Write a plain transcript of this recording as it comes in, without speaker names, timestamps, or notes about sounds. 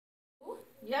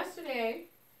yesterday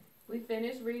we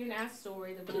finished reading our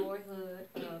story, The Boyhood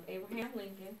of Abraham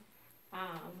Lincoln,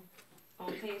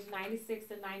 on page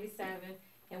 96 and 97.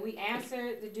 And we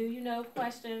answered the Do You Know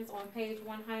questions on page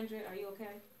 100. Are you okay?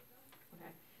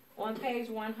 Okay. On page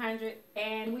 100.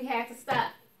 And we had to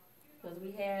stop because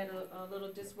we had a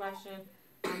little disruption,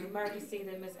 emergency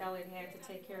that Miss Elliott had to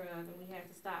take care of, and we had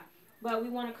to stop. But we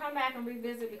want to come back and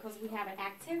revisit because we have an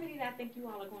activity that I think you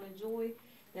all are going to enjoy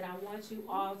that I want you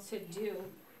all to do.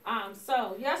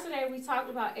 So yesterday we talked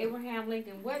about Abraham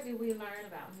Lincoln. What did we learn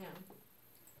about him?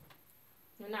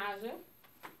 Naja?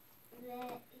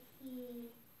 That he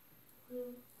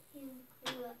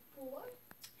grew up poor.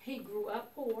 He grew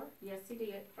up poor. Yes, he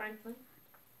did. Franklin?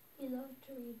 He loved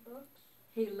to read books.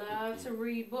 He loved to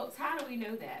read books. How do we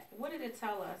know that? What did it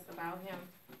tell us about him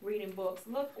reading books?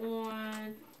 Look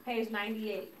on page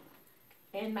 98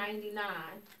 and 99.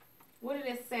 What did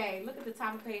it say? Look at the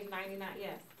top of page 99.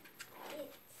 Yes.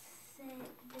 It said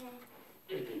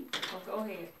that Oh, go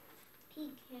ahead.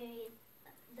 he carried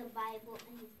the Bible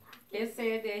in his pocket. It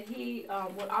said that he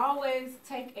would always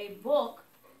take a book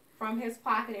from his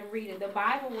pocket and read it. The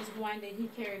Bible was one that he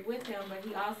carried with him, but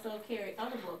he also carried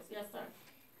other books. Yes, sir.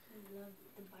 He loved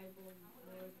the Bible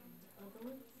more than the other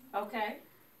ones. Okay.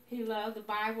 He loved the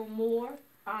Bible more.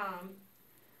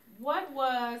 What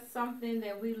was something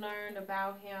that we learned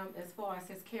about him as far as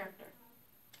his character?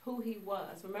 Who he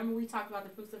was. Remember we talked about the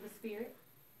fruits of the Spirit?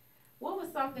 What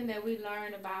was something that we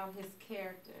learned about his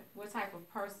character? What type of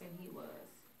person he was?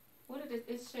 What did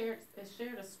it shared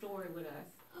a story with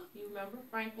us. You remember,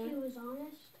 Franklin? He was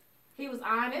honest. He was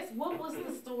honest. What was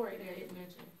the story that it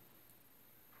mentioned?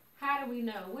 How do we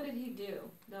know? What did he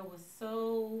do that was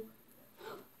so...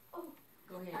 Oh.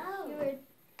 Go ahead. Oh.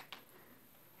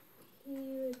 He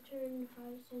returned 5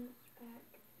 cents back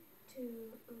to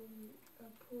a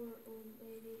poor old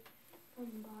lady from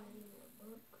buying a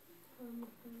book from her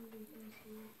because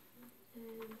he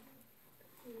had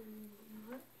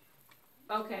much.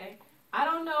 Okay. I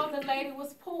don't know if the lady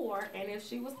was poor and if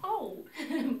she was old,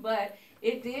 but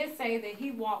it did say that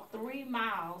he walked 3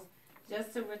 miles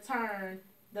just to return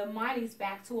the monies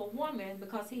back to a woman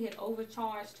because he had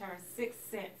overcharged her 6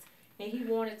 cents, and he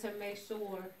wanted to make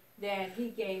sure that he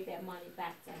gave that money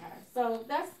back to her. So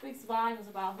that speaks volumes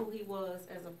about who he was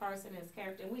as a person, his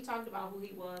character. And we talked about who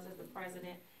he was as the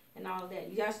president and all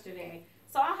that yesterday.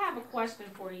 So I have a question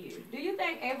for you. Do you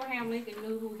think Abraham Lincoln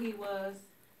knew who he was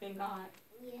in God?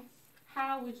 Yes.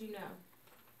 How would you know?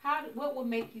 What would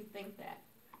make you think that?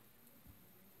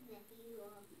 That he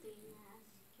walked 3 miles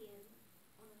to give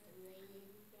a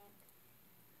lady back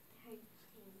her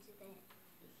change that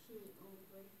he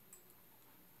overcharged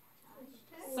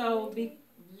her. So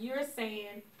you're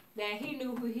saying that he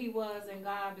knew who he was in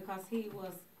God because he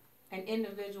was an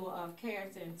individual of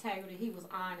character, integrity. He was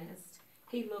honest.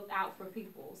 He looked out for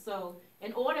people. So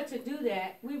in order to do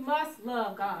that, we must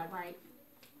love God, right?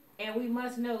 And we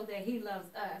must know that he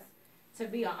loves us to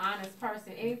be an honest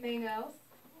person. Anything else?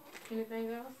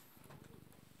 Anything else?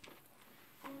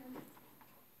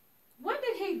 What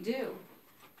did he do?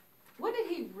 What did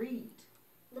he read?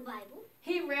 The Bible.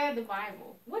 He read the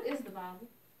Bible. What is the Bible?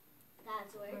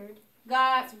 God's word.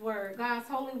 God's word. God's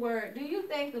holy word. Do you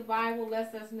think the Bible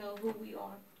lets us know who we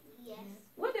are? Yes.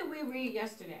 What did we read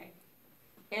yesterday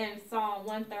in Psalm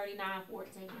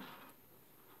 139:14?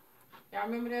 Y'all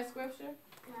remember that scripture?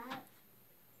 God.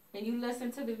 And you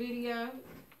listened to the video?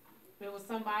 There was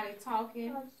somebody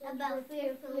talking. About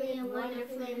fearfully and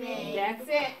wonderfully made. That's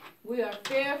it. We are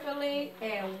fearfully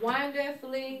and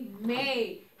wonderfully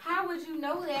made. How would you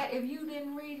know that if you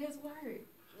didn't read his word?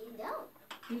 You don't.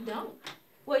 You don't.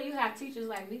 Well, you have teachers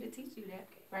like me to teach you that,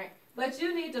 right? But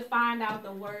you need to find out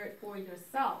the word for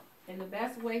yourself. And the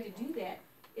best way to do that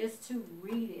is to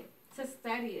read it, to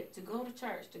study it, to go to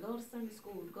church, to go to Sunday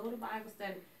school, to go to Bible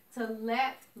study, to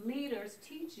let leaders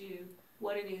teach you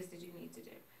what it is that you need to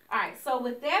do. All right, so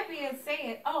with that being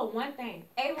said, one thing.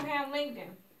 Abraham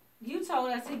Lincoln, you told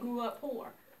us he grew up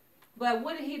poor. But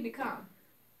what did he become?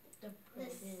 The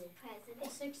president.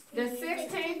 The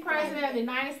 16th president of the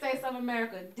United States of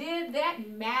America. Did that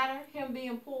matter, him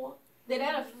being poor? Did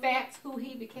that affect who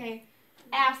he became?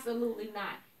 Absolutely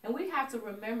not. And we have to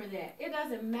remember that. It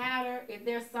doesn't matter if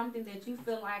there's something that you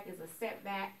feel like is a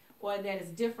setback or that is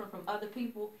different from other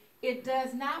people. It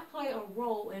does not play a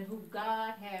role in who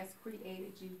God has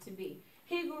created you to be.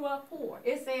 He grew up poor.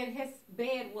 It said his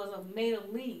bed was made of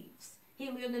leaves. He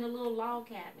lived in a little log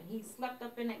cabin. He slept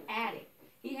up in the attic.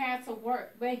 He had to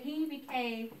work, but he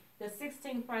became the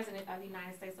 16th president of the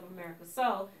United States of America.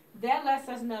 So that lets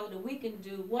us know that we can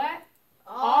do what?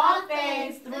 All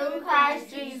things through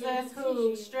Christ Jesus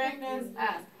who strengthens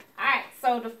us. Alright,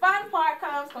 so the fun part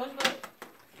comes, Coach Book.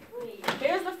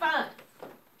 Here's the fun.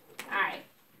 Alright.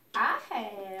 I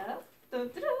have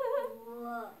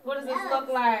what does this look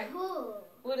like? Cool.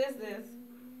 What is this?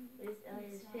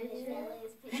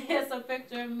 It's a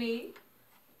picture of me.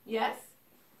 Yes.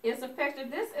 It's a picture.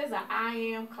 This is an I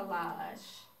am collage.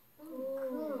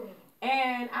 Cool.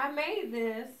 And I made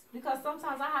this because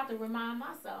sometimes I have to remind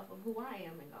myself of who I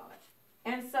am in God.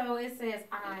 And so it says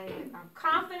I'm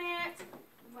confident.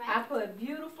 Right. I put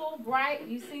beautiful, bright,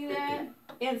 you see that?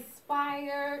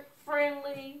 Inspired,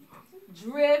 friendly,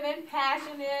 driven,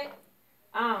 passionate,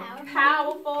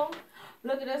 powerful.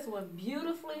 Look at this one,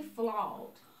 beautifully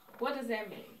flawed. What does that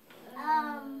mean?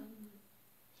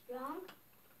 Strong.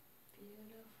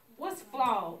 What's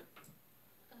flawed?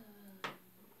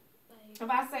 If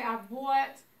I say I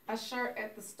bought a shirt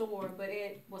at the store, but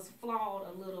it was flawed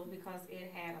a little because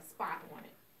it had a spot on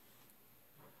it.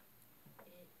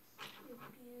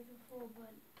 Beautiful,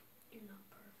 but you're not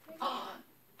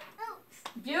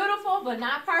perfect. Beautiful, but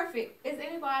not perfect. Is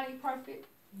anybody perfect?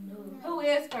 No. Who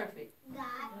is perfect?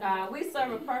 God. God. We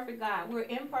serve a perfect God. We're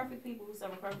imperfect people who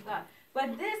serve a perfect God.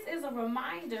 But this is a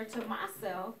reminder to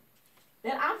myself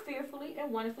that I'm fearfully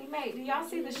and wonderfully made. Do y'all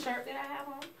see the shirt that I have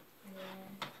on?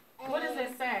 Yeah. What does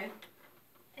it say?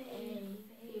 A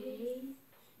face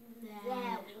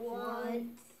that won't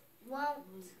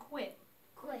Quit.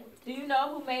 quit. Do you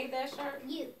know who made that shirt?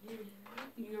 You.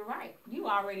 You're right. You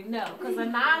already know. Because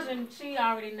Anaja, she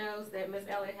already knows that Miss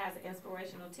Elliott has an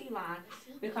inspirational tea line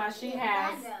because she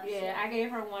has, I gave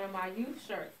her one of my youth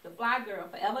shirts, the Fly Girl,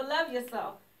 Forever Love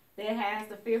Yourself, that has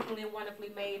the fearfully and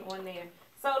wonderfully made on there.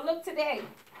 So look today.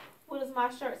 What does my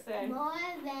shirt say? More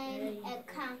than a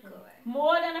conqueror.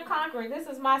 More than a conqueror. This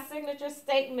is my signature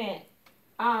statement.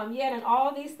 Yet in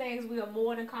all these things, we are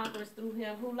more than conquerors through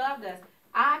him who loved us.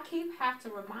 I have to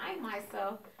remind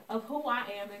myself of who I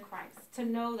am in Christ. To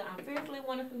know that I'm fearfully and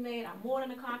wonderfully made. I'm more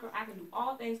than a conqueror. I can do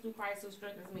all things through Christ who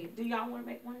strengthens me. Do y'all want to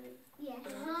make one of these? Yeah.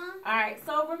 All right.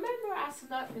 So remember I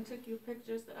snuck and took your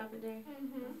pictures the other day?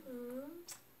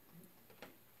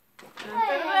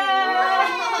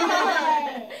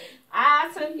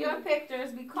 I took your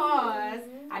pictures because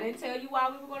I didn't tell you why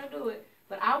we were going to do it.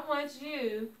 But I want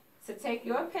you to take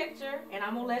your picture, and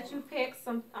I'm going to let you pick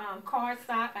some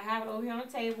cardstock. I have it over here on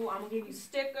the table. I'm going to give you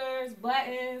stickers,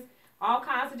 buttons, all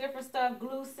kinds of different stuff,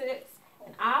 glue sticks.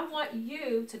 And I want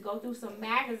you to go through some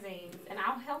magazines, and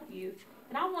I'll help you.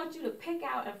 And I want you to pick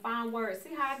out and find words.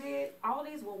 See how I did? All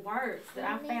these were words that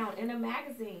I found in a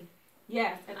magazine.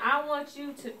 Yes, and I want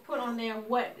you to put on there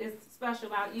what is special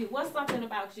about you. What's something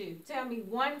about you? Tell me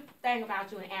one thing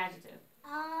about you, an adjective.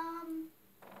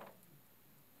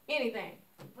 Anything.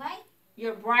 Bright.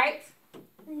 You're bright.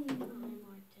 I'm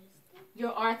artistic.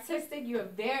 You're artistic. You're a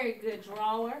very good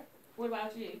drawer. What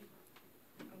about you?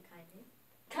 I'm kind.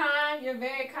 Kind. You're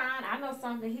very kind. I know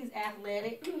something. He's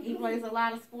athletic. He plays a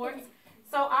lot of sports.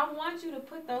 So I want you to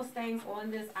put those things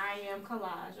on this I am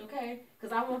collage, okay?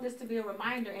 Because I want this to be a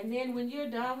reminder. And then when you're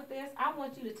done with this, I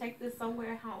want you to take this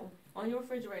somewhere at home, on your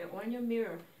refrigerator, on your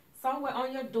mirror, somewhere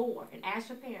on your door, and ask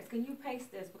your parents, can you paste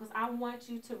this? Because I want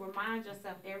you to remind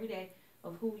yourself every day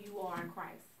of who you are in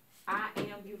Christ. I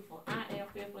am beautiful. I am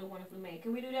fearfully and wonderfully made.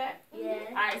 Can we do that? Yeah.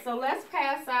 All right, so let's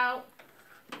pass out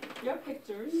your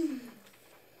pictures.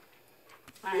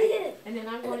 All right, and then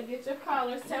I'm going to get your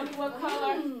colors. Tell me what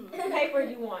color paper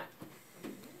you want.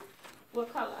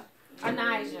 What color?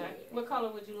 Anijah, what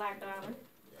color would you like, darling?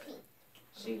 Pink.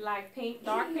 She like pink,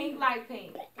 dark pink, light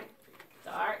pink.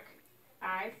 Dark. All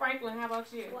right, Franklin, how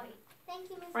about you? White. Thank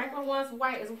you, Miss Franklin Elliott. wants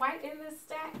white. Is white in this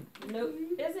stack? Nope.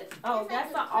 Is it? Oh, It's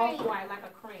that's like an a cream. off-white, like a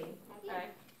cream. Okay.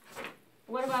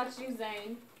 What about you,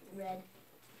 Zane? Red.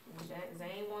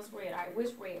 Zane wants red. All right, which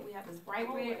red? We have this bright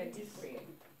red and deep red.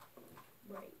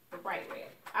 Bright. The bright red.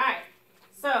 All right.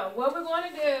 So what we're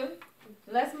going to do,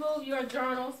 let's move your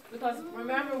journals because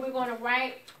remember we're going to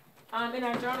write in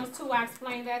our journals too. I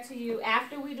explained that to you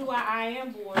after we do our I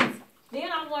am boards. Then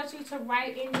I want you to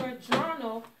write in your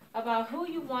journal about who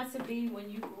you want to be when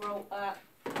you grow up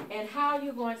and how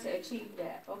you're going to achieve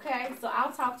that. Okay? So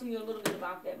I'll talk to you a little bit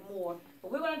about that more.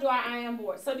 But we're going to do our I am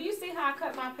board. So do you see how I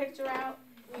cut my picture out?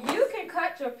 You can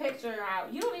cut your picture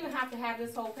out. You don't even have to have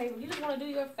this whole paper. You just want to do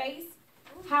your face.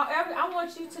 However, I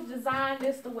want you to design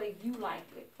this the way you like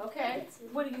it. Okay?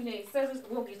 What do you need? Scissors?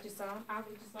 We'll get you some. I'll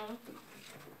get you some.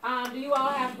 Do you all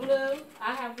have glue?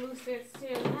 I have glue sticks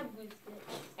too.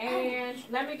 And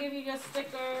let me give you your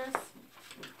stickers.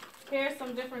 Here's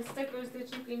some different stickers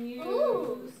that you can use.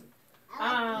 Ooh,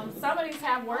 Some of these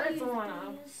have words on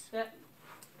them.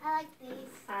 I like these.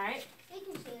 All right. We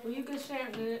can share. Well, you can share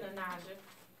good, Anaja.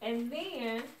 And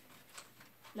then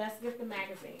Let's get the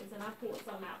magazines, and I pulled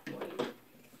some out for you.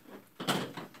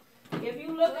 If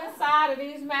you look inside of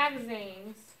these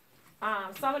magazines,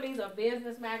 some of these are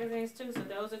business magazines too, so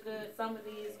those are good. Some of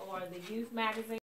these are the youth magazines.